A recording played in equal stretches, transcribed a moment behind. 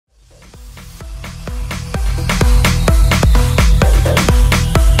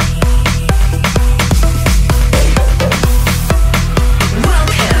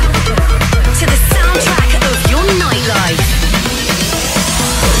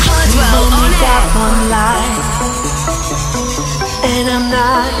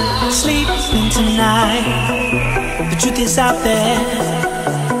sleeping tonight. The truth is out there,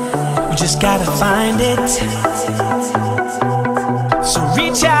 we just gotta find it. So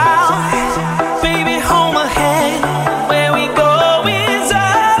reach out, baby, hold my hand. Where we go is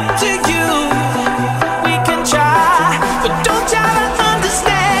up to you. We can try, but don't try to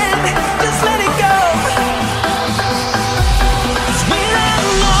understand. Just let it go. 'Cause we're not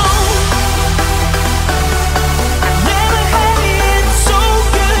alone. I never had it so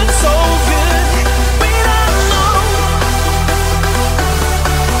good, so good. We're not alone.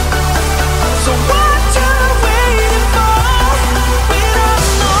 So what you waiting for? We're not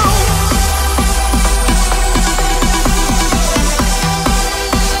alone.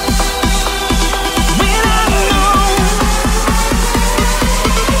 We're not alone.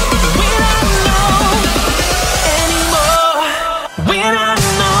 We're not alone anymore. We're not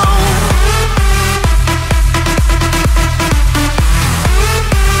alone.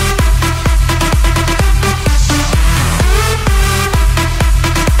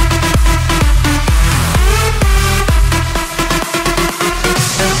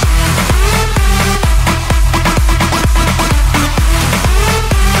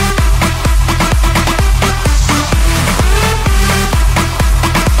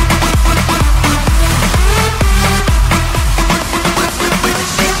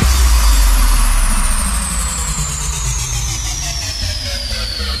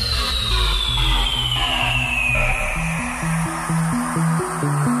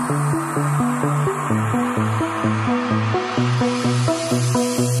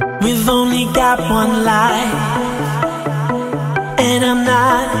 We've only got one life, and I'm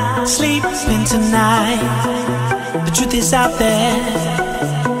not sleeping tonight. The truth is out there,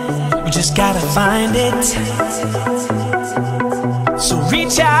 we just gotta find it. So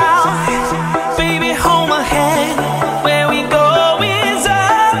reach out,